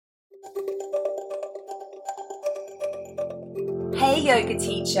yoga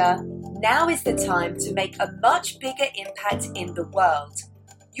teacher, now is the time to make a much bigger impact in the world.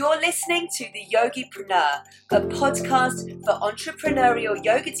 You're listening to The Yogipreneur, a podcast for entrepreneurial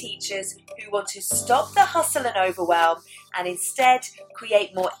yoga teachers who want to stop the hustle and overwhelm and instead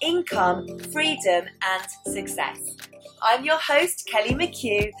create more income, freedom, and success. I'm your host, Kelly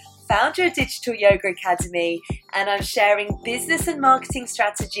McHugh, founder of Digital Yoga Academy, and I'm sharing business and marketing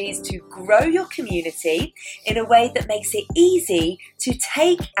strategies to grow your community in a way that makes it easy to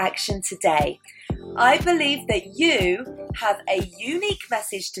take action today. I believe that you have a unique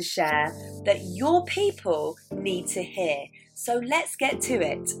message to share that your people need to hear. So let's get to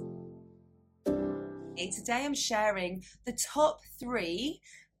it. Today I'm sharing the top 3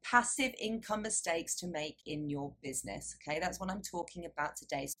 passive income mistakes to make in your business. Okay, that's what I'm talking about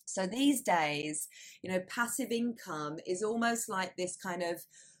today. So these days, passive income is almost like this kind of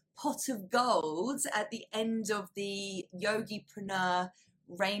pot of gold at the end of the yogipreneur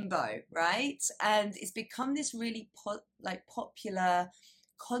rainbow, right? And it's become this really popular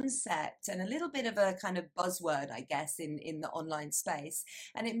concept and a little bit of a kind of buzzword, I guess, in the online space.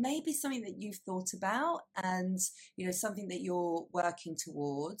 And it may be something that you've thought about and, something that you're working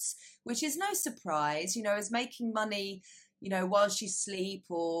towards, which is no surprise, as making money, whilst you sleep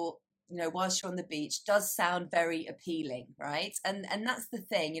or, whilst you're on the beach does sound very appealing, right? And that's the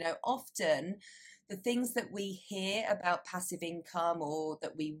thing, often the things that we hear about passive income or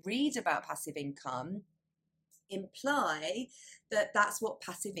that we read about passive income imply that that's what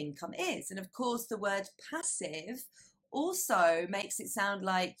passive income is. And of course, the word passive also makes it sound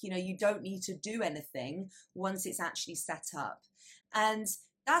like, you don't need to do anything once it's actually set up. And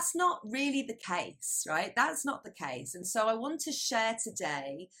that's not really the case, right? That's not the case. And so I want to share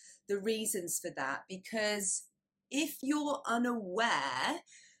today the reasons for that, because if you're unaware,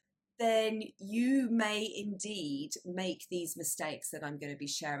 then you may indeed make these mistakes that I'm going to be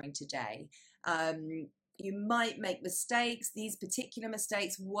sharing today. You might make these particular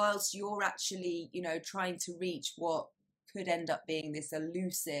mistakes, whilst you're actually, trying to reach what could end up being this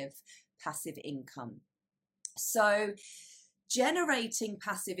elusive passive income. So generating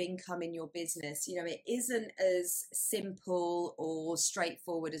passive income in your business, it isn't as simple or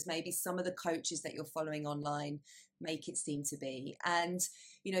straightforward as maybe some of the coaches that you're following online make it seem to be. And,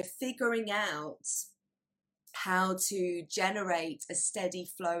 figuring out how to generate a steady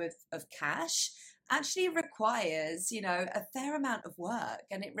flow of cash actually requires, a fair amount of work,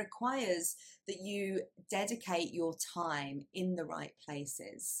 and it requires that you dedicate your time in the right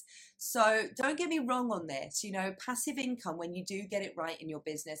places. So don't get me wrong on this, passive income, when you do get it right in your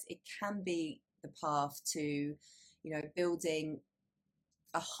business, it can be the path to, building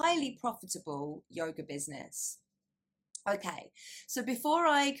a highly profitable yoga business. Okay, so before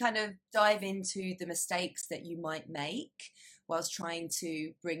I kind of dive into the mistakes that you might make whilst trying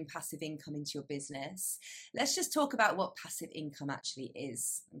to bring passive income into your business, let's just talk about what passive income actually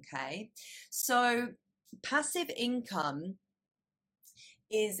is, okay? So passive income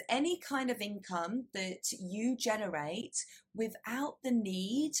is any kind of income that you generate without the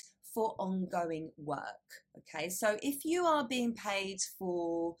need for ongoing work, okay? So if you are being paid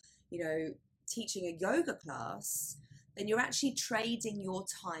for, teaching a yoga class, then you're actually trading your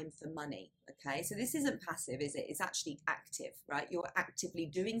time for money, okay? So this isn't passive, is it? It's actually active, right? You're actively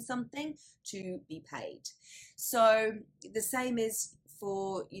doing something to be paid. So the same is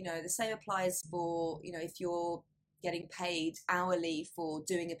for, the same applies for, if you're getting paid hourly for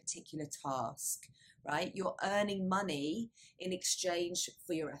doing a particular task, right? You're earning money in exchange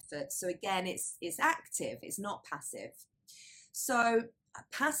for your efforts. So again, it's active, it's not passive. So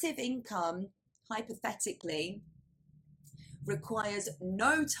passive income, hypothetically, requires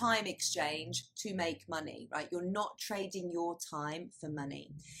no time exchange to make money, right? You're not trading your time for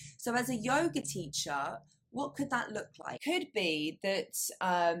money. So as a yoga teacher, what could that look like? It could be that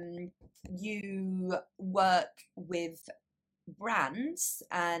you work with brands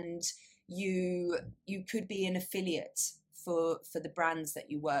and you could be an affiliate for the brands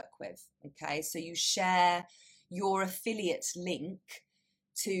that you work with, okay? So you share your affiliate link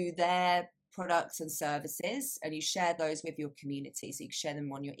to their products and services, and you share those with your community. So you can share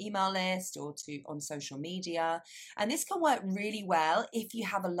them on your email list or on social media. And this can work really well if you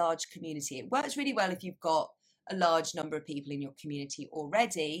have a large community. It works really well if you've got a large number of people in your community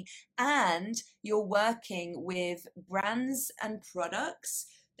already, and you're working with brands and products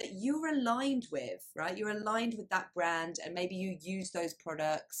that you're aligned with, right? You're aligned with that brand, and maybe you use those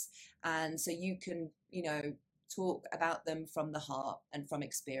products, and so you can, talk about them from the heart and from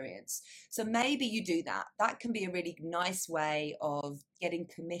experience. So maybe you do that. That can be a really nice way of getting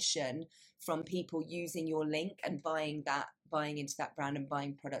commission from people using your link and buying that buying into that brand and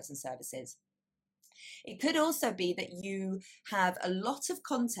buying products and services. It could also be that you have a lot of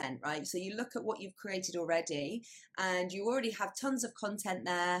content, right? So you look at what you've created already and you already have tons of content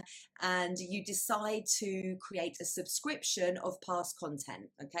there, and you decide to create a subscription of past content.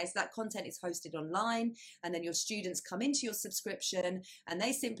 Okay, so that content is hosted online, and then your students come into your subscription and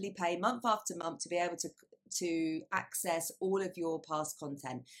they simply pay month after month to be able to access all of your past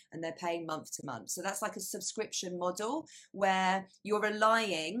content, and they're paying month to month. So that's like a subscription model where you're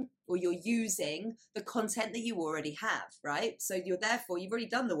relying or you're using the content that you already have, right? So you've already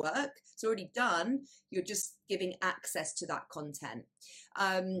done the work, it's already done, you're just giving access to that content.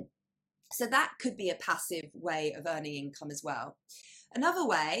 So that could be a passive way of earning income as well. Another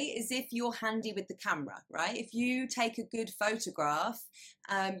way is if you're handy with the camera, right? If you take a good photograph,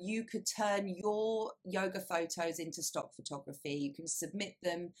 you could turn your yoga photos into stock photography. You can submit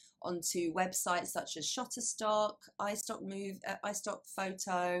them onto websites such as Shutterstock, iStock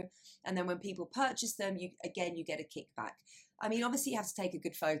Photo, and then when people purchase them, you get a kickback. I mean, obviously you have to take a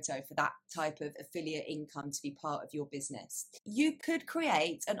good photo for that type of affiliate income to be part of your business. You could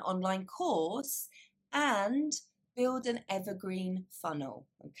create an online course and build an evergreen funnel.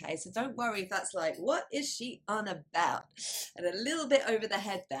 Okay, so don't worry if that's like, what is she on about? And a little bit over the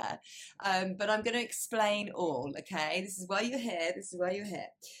head there. But I'm going to explain all. Okay, this is why you're here. This is why you're here.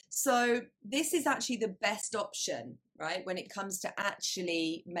 So this is actually the best option, right? When it comes to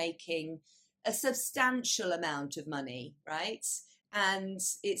actually making a substantial amount of money, right? And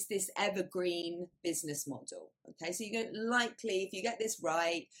it's this evergreen business model. Okay, so you're going to likely, if you get this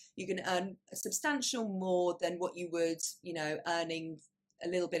right, you're going to earn a substantial more than what you would, earning a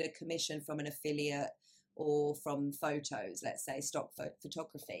little bit of commission from an affiliate or from photos, let's say stock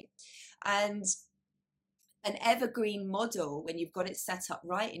photography. And an evergreen model, when you've got it set up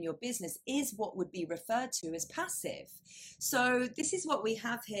right in your business, is what would be referred to as passive. So this is what we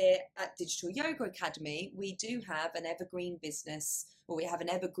have here at Digital Yoga Academy. We do have an evergreen business, or we have an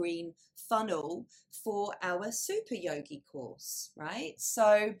evergreen funnel for our Super Yogi course, right?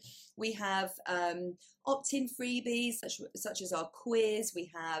 So we have opt-in freebies such as our quiz.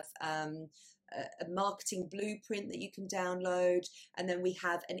 We have a marketing blueprint that you can download, and then we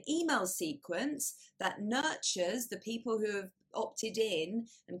have an email sequence that nurtures the people who have opted in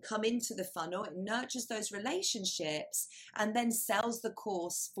and come into the funnel. It nurtures those relationships and then sells the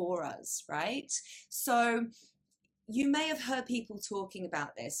course for us, right? So you may have heard people talking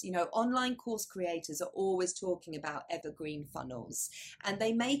about this. Online course creators are always talking about evergreen funnels, and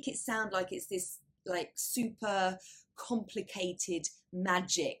they make it sound like it's this like super complicated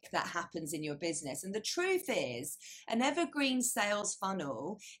magic that happens in your business. And the truth is, an evergreen sales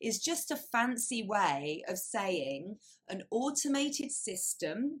funnel is just a fancy way of saying an automated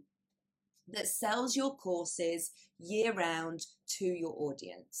system that sells your courses year round to your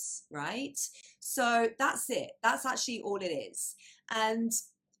audience, right? So that's it. That's actually all it is. And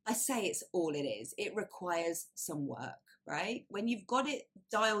I say it's all it is. It requires some work, right? When you've got it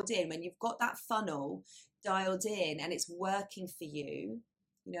dialed in, when you've got that funnel dialed in and it's working for you,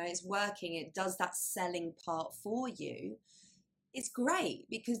 it's working, it does that selling part for you, it's great,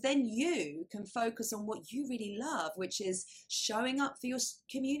 because then you can focus on what you really love, which is showing up for your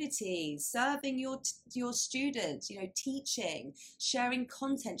community, serving your students, teaching, sharing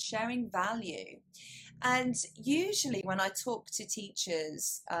content, sharing value. And usually when I talk to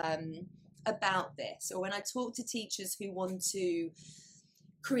teachers about this, or when I talk to teachers who want to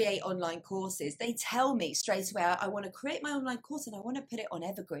create online courses, they tell me straight away, I want to create my online course and I want to put it on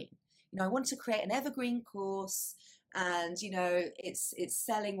evergreen. I want to create an evergreen course, and it's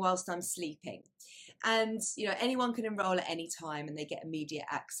selling whilst I'm sleeping, and anyone can enroll at any time and they get immediate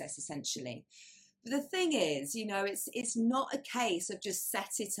access essentially. But the thing is, it's not a case of just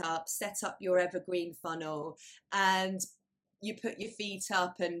set up your evergreen funnel and you put your feet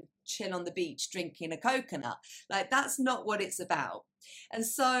up and chill on the beach drinking a coconut. Like, that's not what it's about. And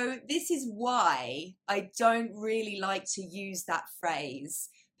so this is why I don't really like to use that phrase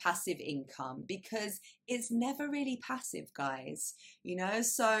passive income, because it's never really passive, guys.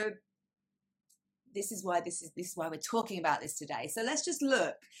 So this is why we're talking about this today. So let's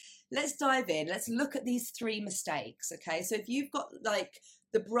dive in. Let's look at these 3 mistakes. Okay, so if you've got like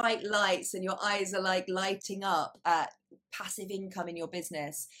the bright lights and your eyes are like lighting up at passive income in your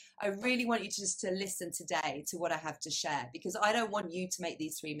business, I really want you to listen today to what I have to share, because I don't want you to make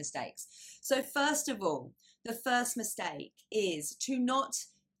these 3 mistakes. So first of all, the first mistake is to not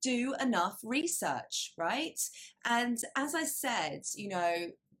do enough research, right? And as I said,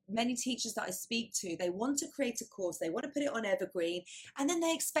 many teachers that I speak to, they want to create a course, they want to put it on Evergreen, and then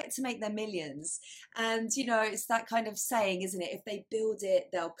they expect to make their millions. And, you know, it's that kind of saying, isn't it? If they build it,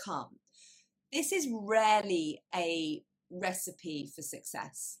 they'll come. This is rarely a recipe for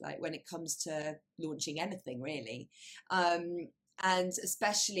success, like when it comes to launching anything, really. And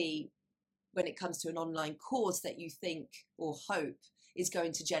especially when it comes to an online course that you think or hope is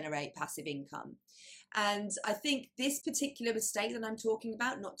going to generate passive income. And I think this particular mistake that I'm talking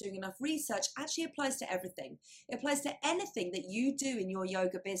about, not doing enough research, actually applies to everything. It applies to anything that you do in your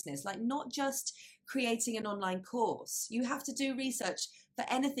yoga business, like not just creating an online course. You have to do research for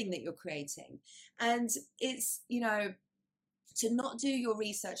anything that you're creating. And it's, you know, to not do your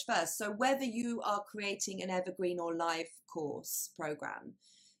research first. So whether you are creating an evergreen or live course program,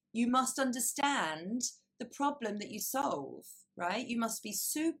 you must understand the problem that you solve, right? You must be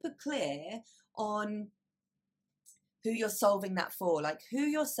super clear on who you're solving that for, like who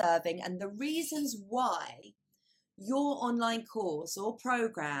you're serving and the reasons why your online course or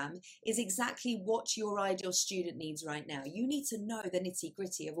program is exactly what your ideal student needs right now. You need to know the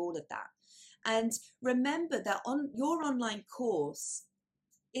nitty-gritty of all of that. And remember that on your online course,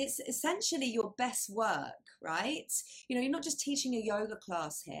 it's essentially your best work, right? You know, you're not just teaching a yoga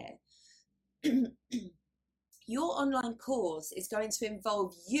class here. Your online course is going to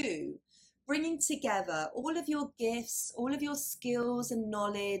involve you bringing together all of your gifts, all of your skills and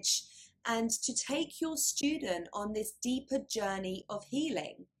knowledge, and to take your student on this deeper journey of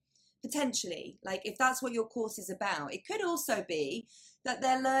healing, potentially. Like if that's what your course is about. It could also be that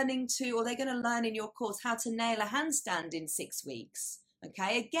they're learning to, or they're going to learn in your course how to nail a handstand in 6 weeks.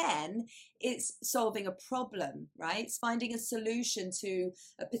 Okay, again, it's solving a problem, right? It's finding a solution to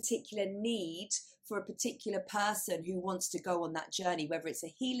a particular need for a particular person who wants to go on that journey, whether it's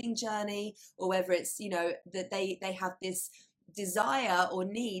a healing journey or whether it's, you know, that they have this desire or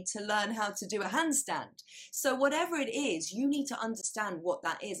need to learn how to do a handstand. So whatever it is, you need to understand what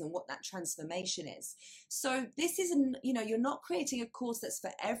that is and what that transformation is. So this isn't, you know, you're not creating a course that's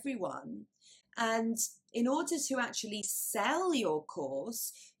for everyone. And in order to actually sell your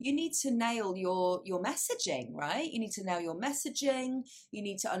course, you need to nail your messaging, right? You need to nail your messaging. You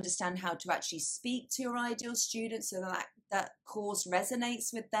need to understand how to actually speak to your ideal students so that that course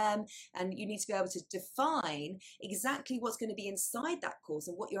resonates with them. And you need to be able to define exactly what's going to be inside that course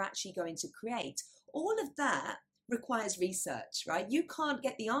and what you're actually going to create. All of that requires research, right? You can't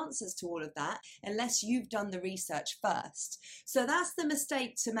get the answers to all of that unless you've done the research first. So that's the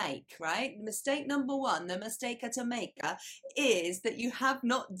mistake to make, right? Mistake number one, the mistake to make is that you have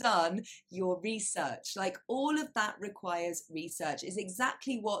not done your research. Like all of that requires research. Is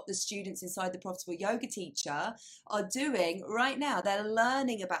exactly what the students inside the Profitable Yoga Teacher are doing right now. They're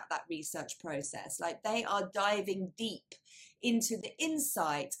learning about that research process. Like they are diving deep into the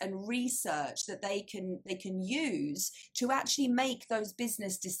insight and research that they can use to actually make those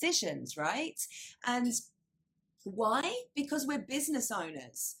business decisions, right? And why? Because we're business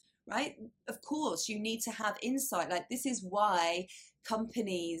owners, right? Of course, you need to have insight. Like this is why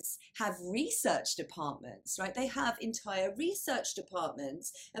companies have research departments, right? They have entire research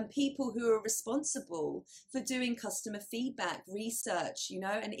departments and people who are responsible for doing customer feedback, research, you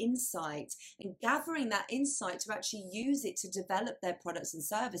know, and insight and gathering that insight to actually use it to develop their products and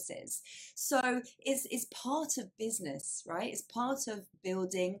services. So it's part of business, right? It's part of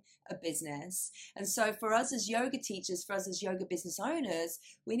building a business. And so for us as yoga teachers, for us as yoga business owners,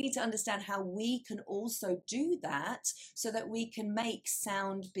 we need to understand how we can also do that so that we can make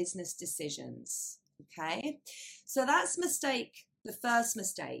sound business decisions. Okay, so that's mistake. The first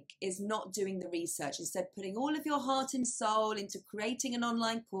mistake is not doing the research, instead putting all of your heart and soul into creating an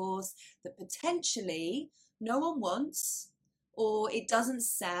online course that potentially no one wants, or it doesn't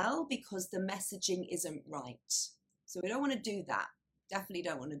sell because the messaging isn't right. So we don't want to do that. Definitely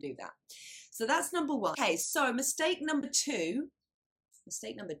don't want to do that. So that's number one. Okay, so mistake number two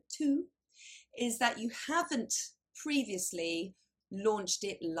is that you haven't previously launched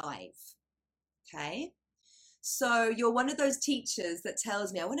it live. Okay, so you're one of those teachers that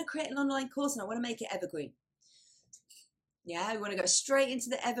tells me, I want to create an online course and I want to make it evergreen. Yeah, we want to go straight into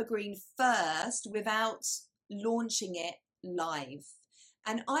the evergreen first without launching it live.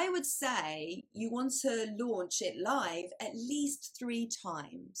 And I would say you want to launch it live at least 3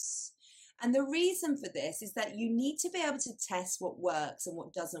 times. And the reason for this is that you need to be able to test what works and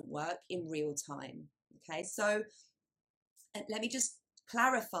what doesn't work in real time. Okay, so let me just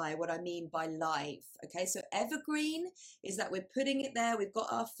clarify what I mean by live. Okay, so evergreen is that we're putting it there, we've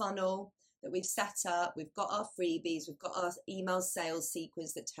got our funnel that we've set up, we've got our freebies, we've got our email sales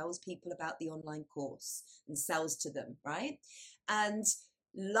sequence that tells people about the online course and sells to them, right? And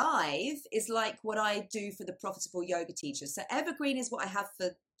Live is like what I do for the Profitable Yoga Teachers. So Evergreen is what I have for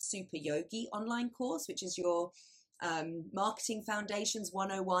Super Yogi online course, which is your marketing foundations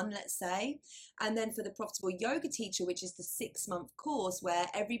 101, let's say. And then for the Profitable Yoga Teacher, which is the 6-month course where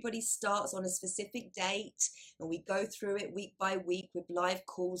everybody starts on a specific date and we go through it week by week with live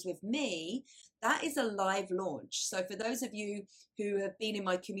calls with me, that is a live launch. So for those of you who have been in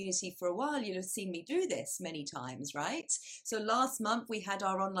my community for a while, you'll have seen me do this many times, right? So last month we had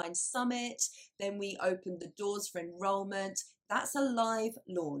our online summit, then we opened the doors for enrollment. That's a live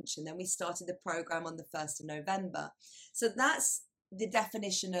launch. And then we started the program on the 1st of November. So that's the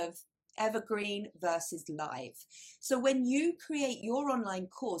definition of evergreen versus live. So when you create your online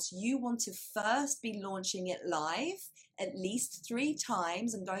course, you want to first be launching it live at least 3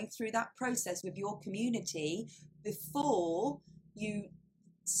 times and going through that process with your community before you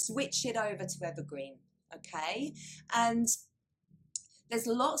switch it over to evergreen. Okay. And there's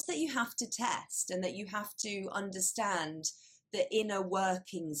lots that you have to test and that you have to understand the inner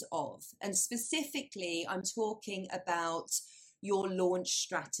workings of. And specifically, I'm talking about your launch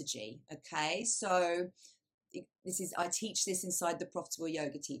strategy. Okay. So I teach this inside the Profitable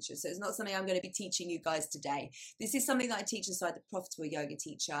Yoga Teacher. So it's not something I'm going to be teaching you guys today. This is something that I teach inside the Profitable Yoga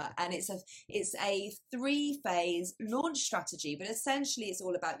Teacher. And it's a 3-phase launch strategy, but essentially it's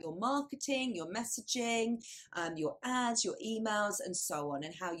all about your marketing, your messaging, your ads, your emails, and so on,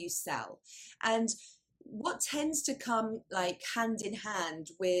 and how you sell. And what tends to come like hand in hand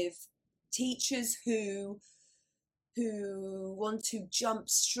with teachers who want to jump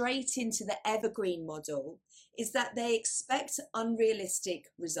straight into the evergreen model is that they expect unrealistic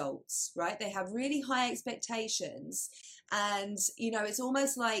results, right? They have really high expectations. And, it's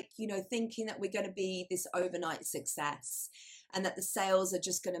almost like, thinking that we're going to be this overnight success and that the sales are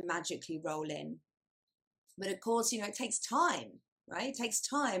just going to magically roll in. But of course, it takes time, right? It takes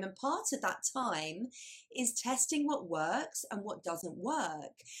time. And part of that time is testing what works and what doesn't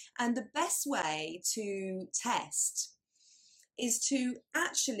work. And the best way to test is to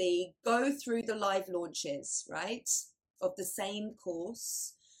actually go through the live launches, right, of the same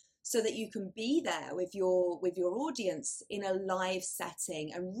course, so that you can be there with your audience in a live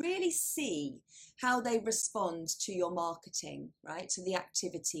setting and really see how they respond to your marketing, right, to the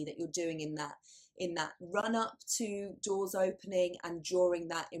activity that you're doing in that run up to doors opening and during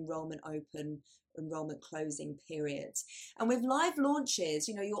that enrollment closing period. And with live launches,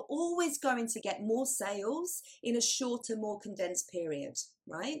 you're always going to get more sales in a shorter, more condensed period,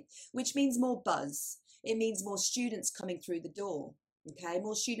 right? Which means more buzz. It means more students coming through the door. Okay,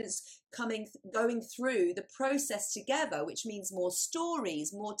 more students going through the process together, which means more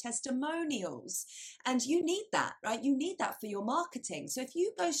stories, more testimonials. And you need that, right? You need that for your marketing. So if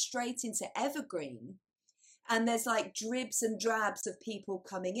you go straight into evergreen and there's like dribs and drabs of people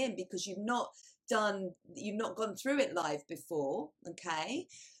coming in because you've not gone through it live before, okay,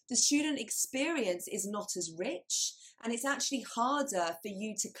 the student experience is not as rich, and it's actually harder for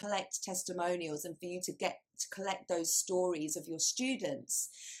you to collect testimonials and for you to collect those stories of your students.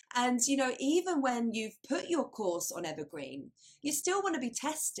 And even when you've put your course on evergreen, you still want to be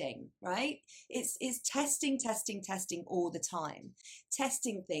testing, right? It's testing all the time,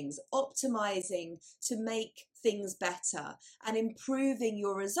 testing things, optimizing to make things better and improving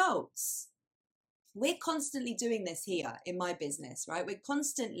your results. We're constantly doing this here in my business, right? We're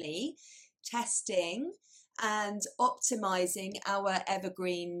constantly testing and optimizing our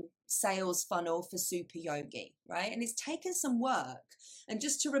evergreen sales funnel for Super Yogi, right? And it's taken some work. And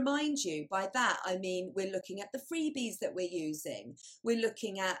just to remind you, by that, I mean, we're looking at the freebies that we're using. We're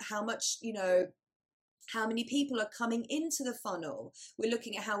looking at how much, how many people are coming into the funnel. We're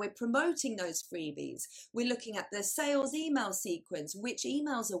looking at how we're promoting those freebies. We're looking at the sales email sequence, which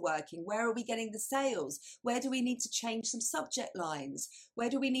emails are working, where are we getting the sales, where do we need to change some subject lines, where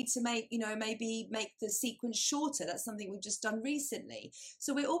do we need to make, maybe make the sequence shorter. That's something we've just done recently.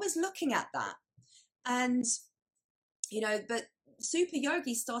 So we're always looking at that. And, but Super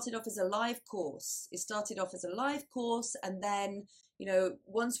Yogi started off as a live course. It started off as a live course, and then,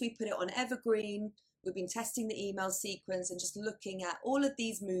 once we put it on evergreen, we've been testing the email sequence and just looking at all of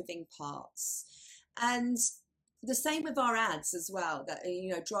these moving parts. And the same with our ads as well, that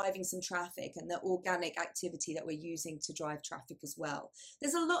are, driving some traffic, and the organic activity that we're using to drive traffic as well.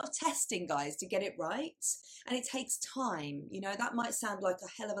 There's a lot of testing, guys, to get it right. And it takes time. That might sound like a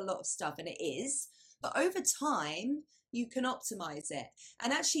hell of a lot of stuff, and it is. But over time, you can optimize it.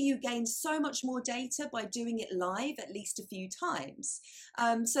 And actually you gain so much more data by doing it live at least a few times.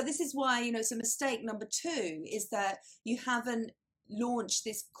 So this is why, so mistake number 2 is that you haven't launch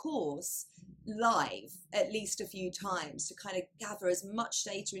this course live at least a few times to kind of gather as much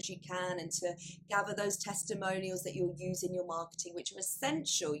data as you can and to gather those testimonials that you'll use in your marketing, which are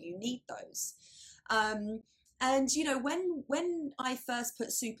essential. You need those. And you know, when I first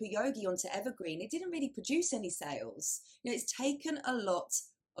put Super Yogi onto Evergreen, it didn't really produce any sales. You know, it's taken a lot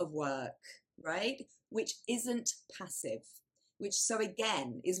of work, right? Which isn't passive. Which, so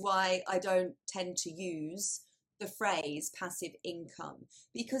again, is why I don't tend to use the phrase passive income,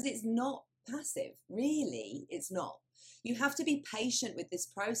 because it's not passive. Really, it's not. You have to be patient with this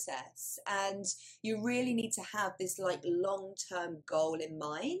process, and you really need to have this like long-term goal in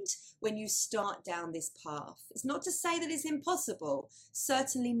mind when you start down this path. It's not to say that it's impossible,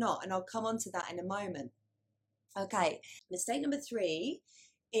 certainly not, and I'll come on to that in a moment. Okay, mistake number 3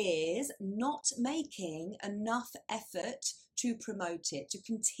 is not making enough effort to promote it, to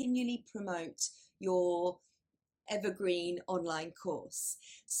continually promote your Evergreen online course.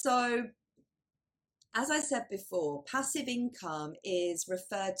 So as I said before, passive income is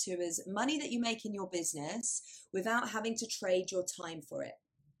referred to as money that you make in your business without having to trade your time for it.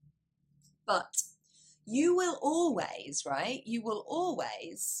 But you will always, right? You will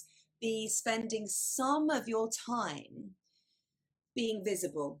always be spending some of your time being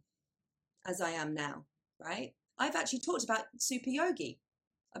visible, as I am now, right? I've actually talked about Super Yogi.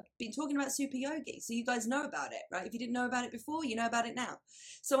 I've been talking about Super Yogi, so you guys know about it, right? If you didn't know about it before, you know about it now.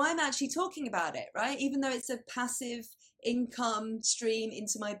 So I'm actually talking about it, right? Even though it's a passive income stream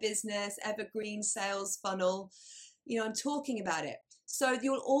into my business, evergreen sales funnel, you know, I'm talking about it. So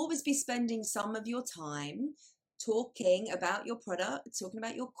you'll always be spending some of your time talking about your product, talking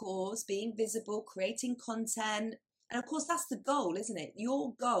about your course, being visible, creating content. And of course, that's the goal, isn't it?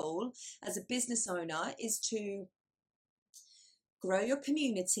 Your goal as a business owner is to grow your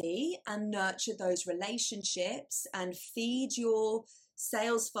community and nurture those relationships and feed your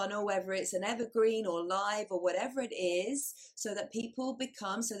sales funnel, whether it's an evergreen or live or whatever it is, so that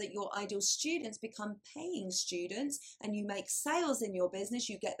your ideal students become paying students and you make sales in your business,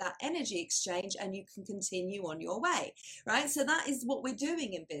 you get that energy exchange and you can continue on your way, right? So that is what we're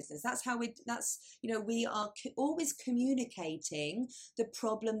doing in business. We are always communicating the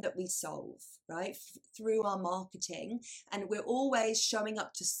problem that we solve, right? Through our marketing, and we're always showing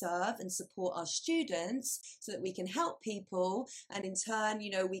up to serve and support our students so that we can help people, and in turn,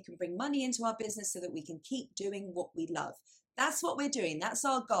 you know, we can bring money into our business so that we can keep doing what we love. That's what we're doing. That's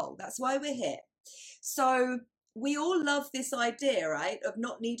our goal. That's why we're here. So we all love this idea, right, of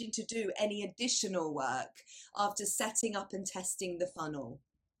not needing to do any additional work after setting up and testing the funnel.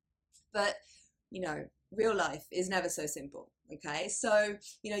 But, you know, real life is never so simple. Okay, so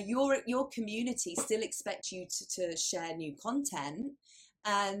you know your community still expect you to share new content,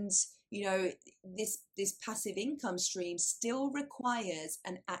 and you know this passive income stream still requires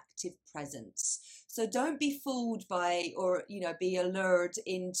an active presence. So don't be fooled by, or you know, be allured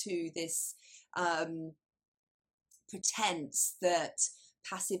into this pretense that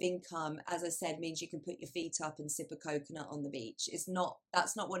passive income, as I said, means you can put your feet up and sip a coconut on the beach.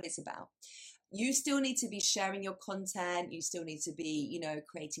 That's not what it's about. You still need to be sharing your content. You still need to be, you know,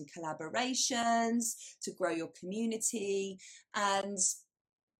 creating collaborations to grow your community. And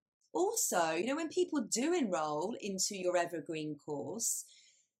also, you know, when people do enroll into your Evergreen course,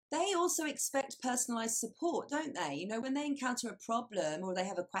 they also expect personalized support, don't they? You know, when they encounter a problem or they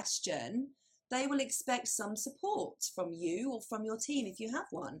have a question, they will expect some support from you or from your team if you have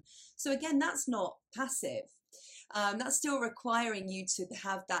one. So again, that's not passive. That's still requiring you to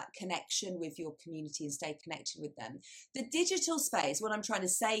have that connection with your community and stay connected with them. The digital space, what I'm trying to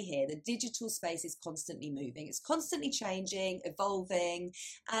say here, the digital space is constantly moving. It's constantly changing, evolving.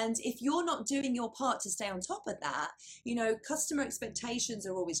 And if you're not doing your part to stay on top of that, you know, customer expectations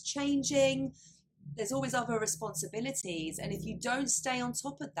are always changing. There's always other responsibilities, and if you don't stay on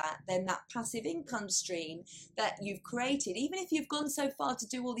top of that, then that passive income stream that you've created, even if you've gone so far to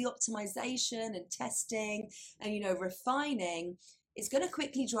do all the optimization and testing and, you know, refining, it's going to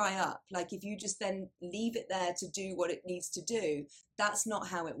quickly dry up. Like if you just then leave it there to do what it needs to do, that's not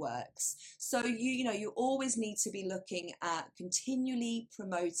how it works. So you always need to be looking at continually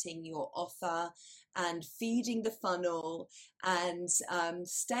promoting your offer and feeding the funnel and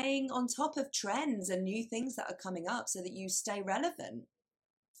staying on top of trends and new things that are coming up so that you stay relevant.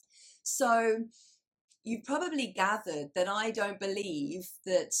 So you've probably gathered that I don't believe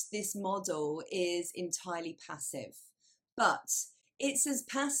that this model is entirely passive, but it's as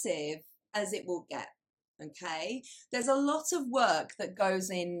passive as it will get. Okay, there's a lot of work that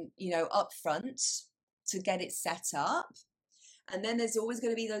goes in, you know, up front to get it set up. And then there's always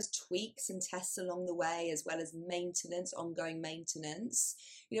going to be those tweaks and tests along the way, as well as maintenance, ongoing maintenance.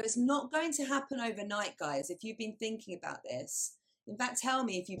 You know, it's not going to happen overnight, guys. If you've been thinking about this, in fact, tell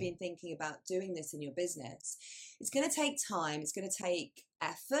me if you've been thinking about doing this in your business. It's going to take time. It's going to take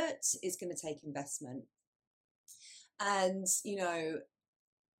effort. It's going to take investment. And, you know,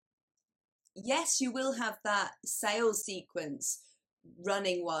 yes, you will have that sales sequence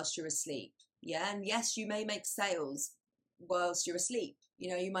running whilst you're asleep. Yeah. And yes, you may make sales whilst you're asleep. You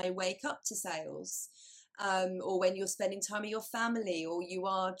know, you may wake up to sales, or when you're spending time with your family, or you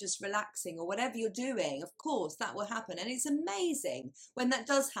are just relaxing, or whatever you're doing. Of course, that will happen. And it's amazing when that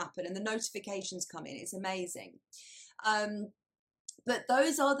does happen and the notifications come in. It's amazing. But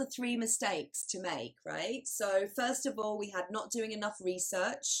those are the 3 mistakes to make, right? So first of all, we had not doing enough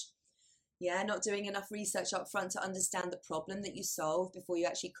research. Yeah, not doing enough research up front to understand the problem that you solve before you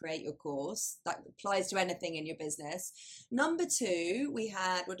actually create your course. That applies to anything in your business. Number 2, we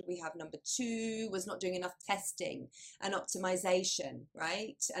had, what did we have? Number 2 was not doing enough testing and optimization,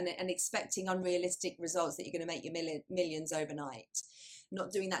 right? And expecting unrealistic results that you're going to make your millions overnight.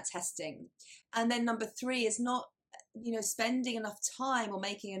 Not doing that testing. And then number 3 is not, you know, spending enough time or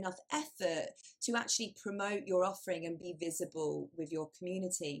making enough effort to actually promote your offering and be visible with your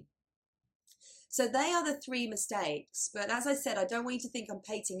community. So they are the 3 mistakes. But as I said, I don't want you to think I'm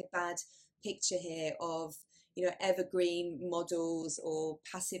painting a bad picture here of, you know, evergreen models or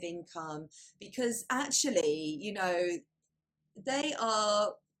passive income, because actually, you know, they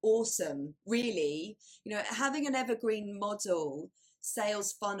are awesome, really. You know, having an evergreen model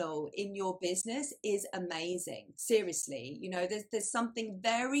sales funnel in your business is amazing. Seriously, you know, there's something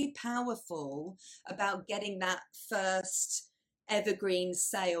very powerful about getting that first evergreen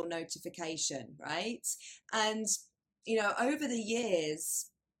sale notification, right? And, you know, over the years,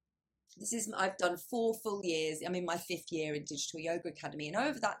 I've done 4 full years. I'm in my 5th year in Digital Yoga Academy. And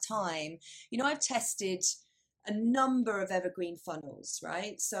over that time, you know, I've tested a number of evergreen funnels,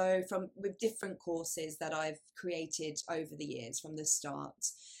 right? So with different courses that I've created over the years from the start.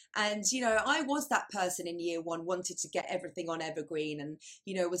 And, you know, I was that person in year 1, wanted to get everything on evergreen and,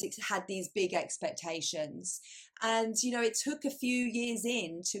 you know, had these big expectations. And, you know, it took a few years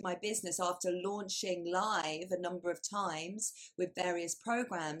into my business after launching live a number of times with various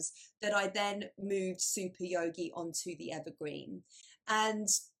programs that I then moved Super Yogi onto the evergreen. And,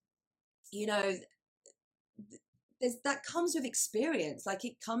 you know, that comes with experience. Like,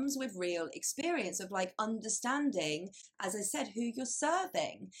 it comes with real experience of like understanding, as I said, who you're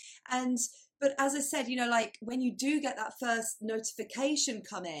serving. But as I said, you know, like when you do get that first notification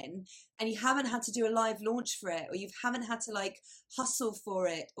come in and you haven't had to do a live launch for it, or you haven't had to like hustle for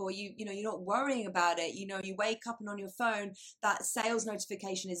it, or you know, you're not worrying about it, you know, you wake up and on your phone, that sales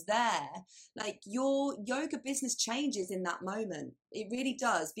notification is there. Like, your yoga business changes in that moment. It really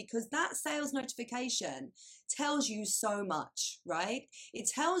does, because that sales notification tells you so much, right? It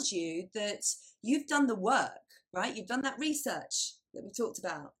tells you that you've done the work, right? You've done that research that we talked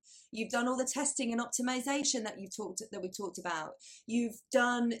about. You've done all the testing and optimization that we talked about. You've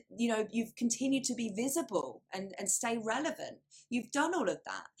done, you know, you've continued to be visible and stay relevant. You've done all of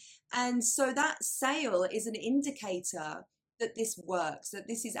that. And so that sale is an indicator that this works, that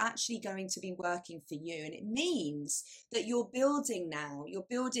this is actually going to be working for you. And it means that you're building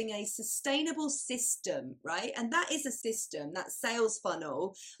a sustainable system, right? And that is a system, that sales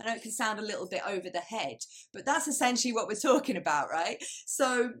funnel. I know it can sound a little bit over the head, but that's essentially what we're talking about, right?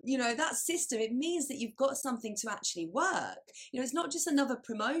 So, you know, that system, it means that you've got something to actually work. You know, it's not just another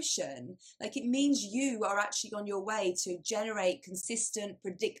promotion. Like, it means you are actually on your way to generate consistent,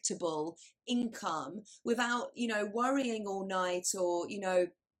 predictable income without, you know, worrying all night, or, you know,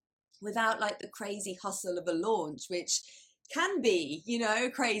 without like the crazy hustle of a launch, which can be, you know,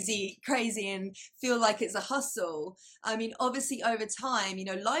 crazy and feel like it's a hustle. I mean, obviously over time, you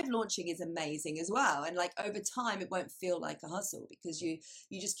know, live launching is amazing as well. And like over time, it won't feel like a hustle, because you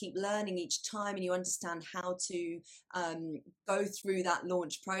just keep learning each time, and you understand how to go through that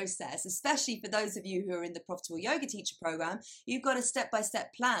launch process. Especially for those of you who are in the Profitable Yoga Teacher program, you've got a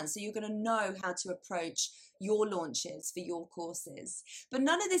step-by-step plan. So you're going to know how to approach your launches for your courses. But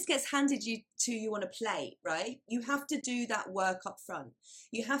none of this gets handed to you on a plate, right? You have to do that work up front.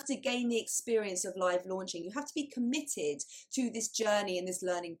 You have to gain the experience of live launching. You have to be committed to this journey and this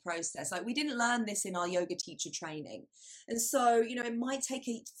learning process. Like, we didn't learn this in our yoga teacher training. And so, you know, it might take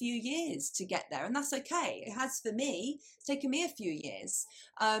a few years to get there, and that's okay. It has for me. It's taken me a few years.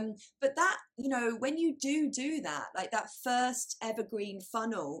 But that, you know, when you do that, like that first evergreen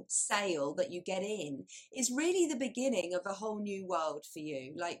funnel sale that you get in is it's really the beginning of a whole new world for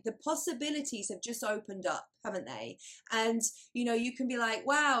you. Like the possibilities have just opened up, haven't they? And, you know, you can be like,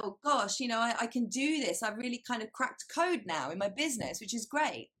 wow, gosh, you know, I can do this. I've really kind of cracked code now in my business, which is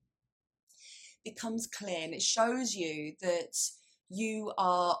great. It becomes clear and it shows you that you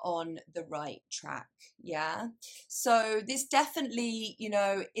are on the right track. Yeah. So this definitely, you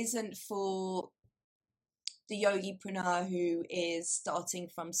know, isn't for the yogipreneur who is starting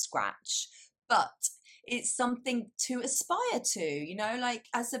from scratch, but it's something to aspire to, you know, like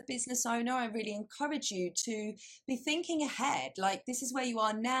as a business owner, I really encourage you to be thinking ahead. Like this is where you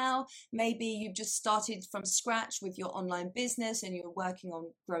are now. Maybe you've just started from scratch with your online business and you're working on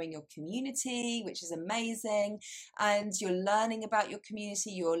growing your community, which is amazing. And you're learning about your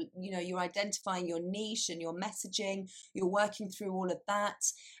community. You're identifying your niche and your messaging. You're working through all of that.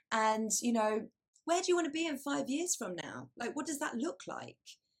 And, you know, where do you want to be in 5 years from now? Like, what does that look like?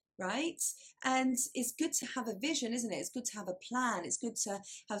 Right? And it's good to have a vision, isn't it? It's good to have a plan. It's good to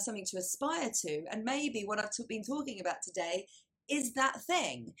have something to aspire to. And maybe what I've been talking about today is that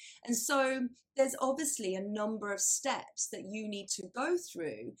thing. And so there's obviously a number of steps that you need to go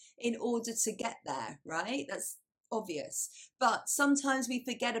through in order to get there, right? That's obvious. But sometimes we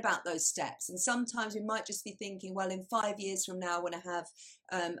forget about those steps. And sometimes we might just be thinking, well, in 5 years from now, I want to have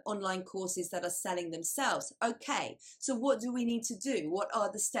online courses that are selling themselves. Okay, so what do we need to do? What are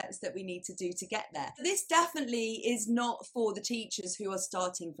the steps that we need to do to get there? This definitely is not for the teachers who are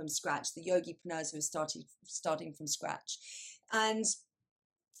starting from scratch, the yogipreneurs who are starting from scratch. And,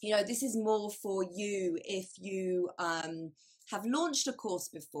 you know, this is more for you if you have launched a course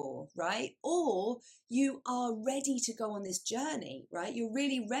before, right? Or you are ready to go on this journey, right? You're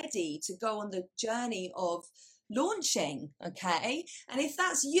really ready to go on the journey of launching, okay? And if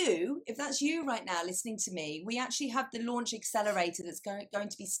that's you right now listening to me, we actually have the Launch Accelerator that's going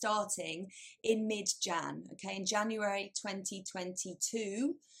to be starting in mid-Jan, okay? In January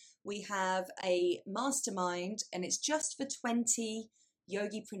 2022, we have a mastermind and it's just for 20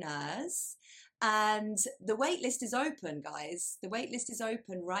 yogipreneurs. And the wait list is open, guys. The wait list is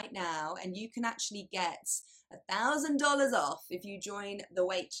open right now, and you can actually get $1,000 off if you join the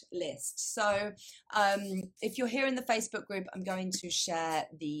wait list. So if you're here in the Facebook group, I'm going to share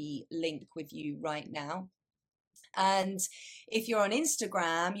the link with you right now. And if you're on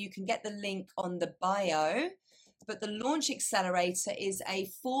Instagram, you can get the link on the bio. But the Launch Accelerator is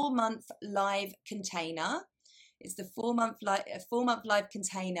a 4-month live container. It's the 4-month live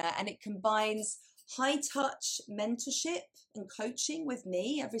container, and it combines high touch mentorship and coaching with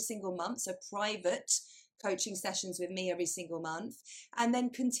me every single month. So private coaching sessions with me every single month, and then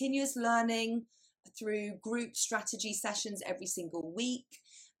continuous learning through group strategy sessions every single week,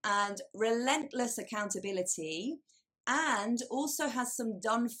 and relentless accountability. And also has some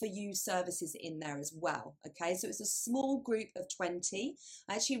done for you services in there as well. Okay, so it's a small group of 20.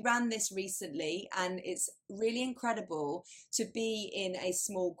 I actually ran this recently, and it's really incredible to be in a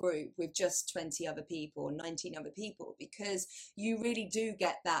small group with just 20 other people, 19 other people, because you really do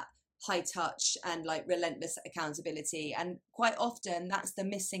get that high touch and like relentless accountability. And quite often that's the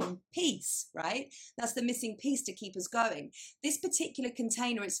missing piece, right? That's the missing piece to keep us going. This particular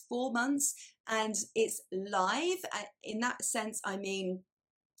container is 4 months and it's live. In that sense, I mean,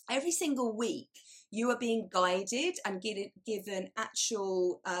 every single week you are being guided and given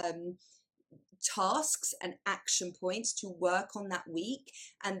actual tasks and action points to work on that week,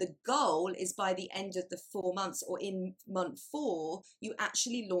 and the goal is by the end of the 4 months, or in month 4, you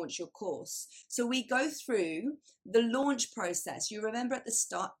actually launch your course. So we go through the launch process. You remember at the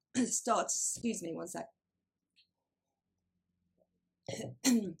start excuse me one sec.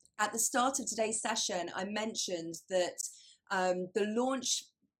 At the start of today's session, I mentioned that the launch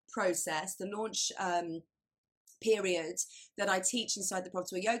process, the launch period that I teach inside the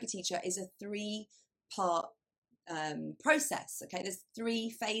Profitable Yoga Teacher is a 3-part process. Okay, there's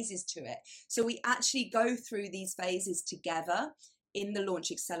 3 phases to it. So we actually go through these phases together in the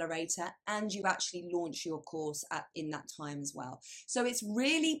Launch Accelerator, and you actually launch your course in that time as well. So it's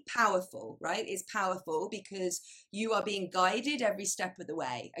really powerful, right? It's powerful because you are being guided every step of the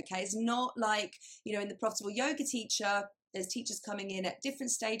way. Okay, it's not like, you know, in the Profitable Yoga Teacher, there's teachers coming in at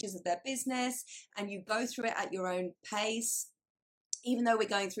different stages of their business, and you go through it at your own pace. Even though we're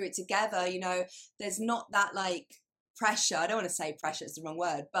going through it together, you know, there's not that like pressure. I don't want to say pressure, it's the wrong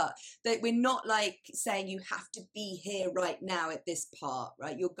word, but that we're not like saying you have to be here right now at this part,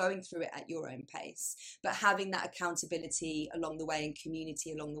 right? You're going through it at your own pace, but having that accountability along the way and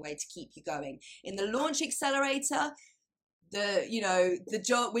community along the way to keep you going. In the Launch Accelerator, the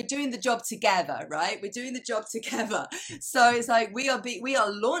job, we're doing the job together, right? We're doing the job together. So it's like we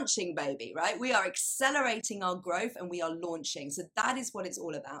are launching, baby, right? We are accelerating our growth and we are launching. So that is what it's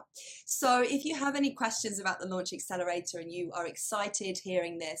all about. So if you have any questions about the Launch Accelerator and you are excited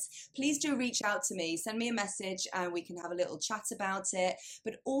hearing this, please do reach out to me, send me a message and we can have a little chat about it.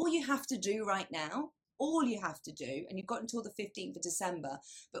 But all you have to do right now, all you have to do, and you've got until the 15th of December,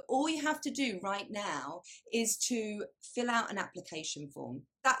 but all you have to do right now is to fill out an application form.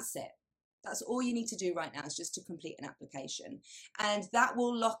 That's it. That's all you need to do right now, is just to complete an application, and that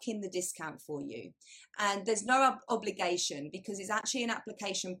will lock in the discount for you. And there's no obligation, because it's actually an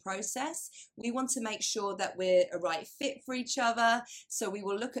application process. We want to make sure that we're a right fit for each other. So we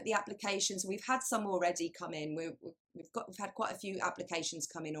will look at the applications. We've had some already come in. We've had quite a few applications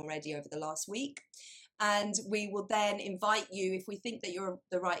come in already over the last week. And we will then invite you, if we think that you're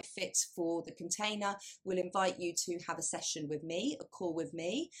the right fit for the container, we'll invite you to have a session with me, a call with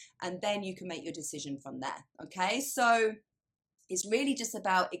me, and then you can make your decision from there. Okay, so it's really just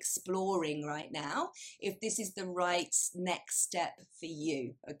about exploring right now if this is the right next step for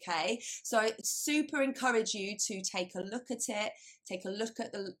you. Okay, so I super encourage you to take a look at it, take a look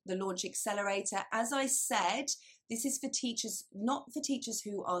at the Launch Accelerator. As I said, this is for teachers, not for teachers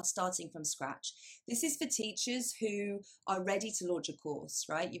who are starting from scratch. This is for teachers who are ready to launch a course,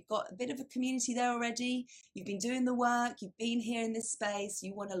 right? You've got a bit of a community there already. You've been doing the work. You've been here in this space.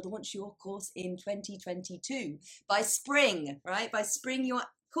 You want to launch your course in 2022 by spring, right? By spring, your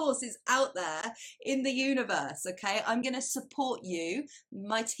course is out there in the universe. Okay, I'm going to support you.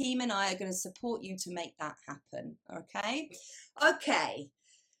 My team and I are going to support you to make that happen. Okay.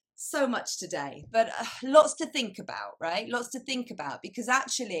 So much today, but lots to think about, right? Lots to think about, because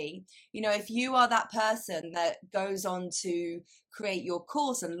actually, if you are that person that goes on to create your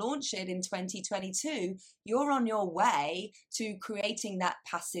course and launch it in 2022, you're on your way to creating that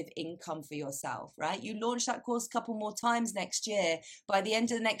passive income for yourself, right? You launch that course a couple more times next year. By the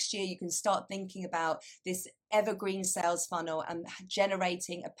end of the next year, you can start thinking about this evergreen sales funnel and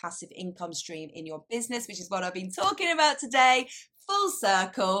generating a passive income stream in your business, which is what I've been talking about today. Full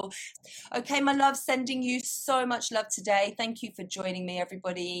circle. Okay, my love, sending you so much love today. Thank you for joining me,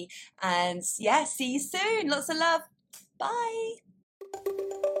 everybody. And yeah, see you soon. Lots of love. Bye.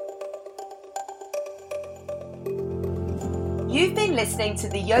 You've been listening to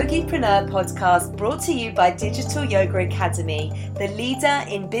the Yogipreneur podcast, brought to you by Digital Yoga Academy, the leader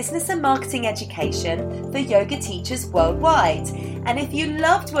in business and marketing education for yoga teachers worldwide. And if you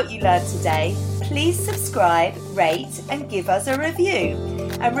loved what you learned today, please subscribe, rate, and give us a review.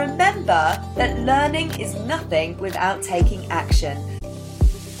 And remember that learning is nothing without taking action.